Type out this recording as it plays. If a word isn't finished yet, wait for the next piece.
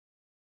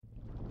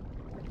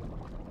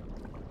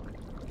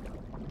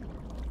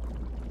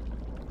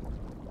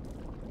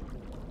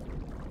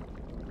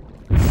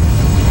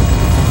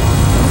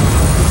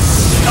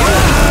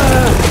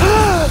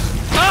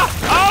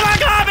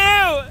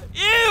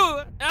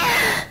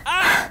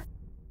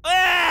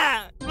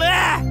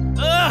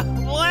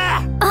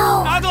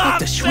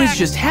schwiz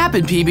just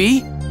happened,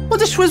 PB? What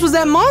the schwiz was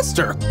that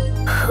monster?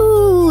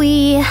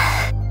 Hooey.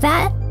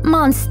 That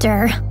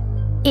monster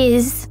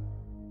is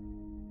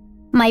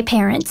my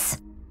parents.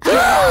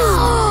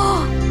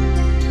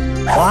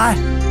 What?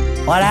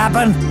 What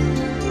happened?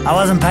 I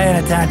wasn't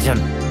paying attention.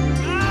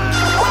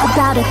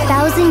 About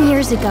 1,000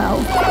 years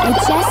ago, I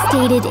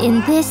gestated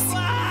in this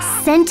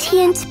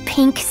sentient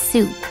pink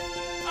soup.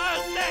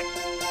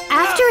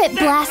 After it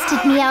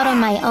blasted me out on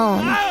my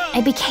own,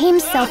 I became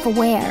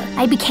self-aware.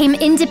 I became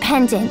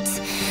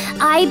independent.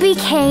 I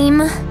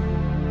became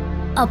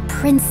a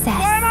princess.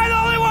 Why am I the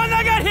only one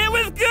that got hit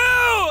with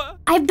goo?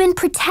 I've been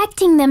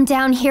protecting them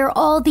down here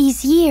all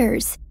these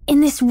years.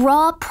 In this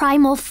raw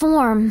primal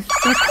form,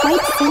 they're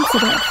quite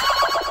sensitive.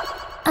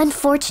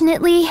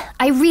 Unfortunately,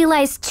 I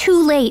realized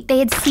too late they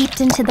had seeped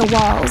into the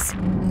walls,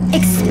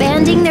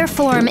 expanding their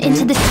form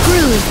into the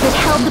screws that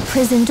held the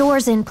prison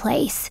doors in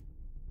place.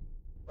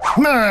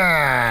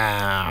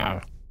 I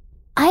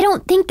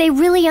don't think they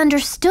really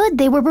understood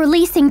they were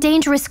releasing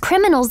dangerous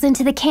criminals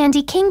into the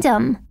Candy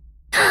Kingdom.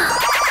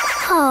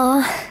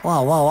 Oh.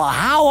 Whoa,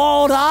 how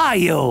old are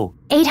you?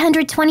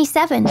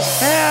 827.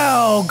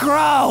 Ew,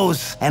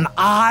 gross. And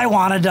I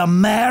wanted to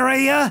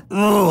marry you?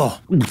 Ugh,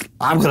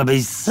 I'm gonna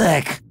be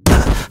sick.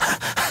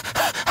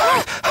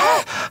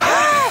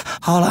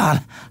 Hold on,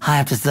 I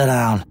have to sit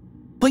down.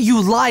 But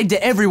you lied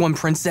to everyone,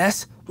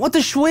 princess. What the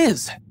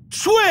schwiz?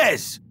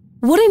 Schwiz!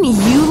 Wouldn't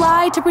you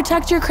lie to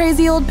protect your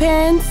crazy old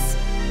parents?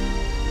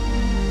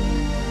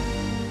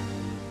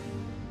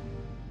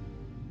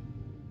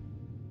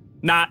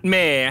 Not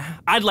me.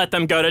 I'd let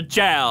them go to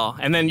jail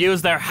and then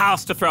use their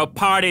house to throw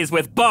parties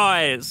with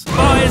boys.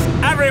 Boys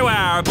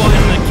everywhere. Boys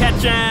in the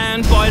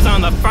kitchen, boys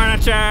on the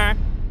furniture,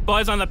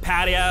 boys on the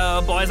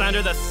patio, boys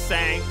under the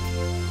sink.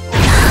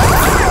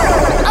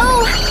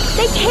 Oh,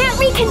 they can't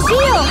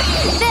recongeal.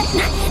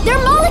 Their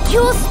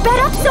molecules sped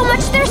up so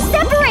much they're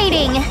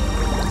separating.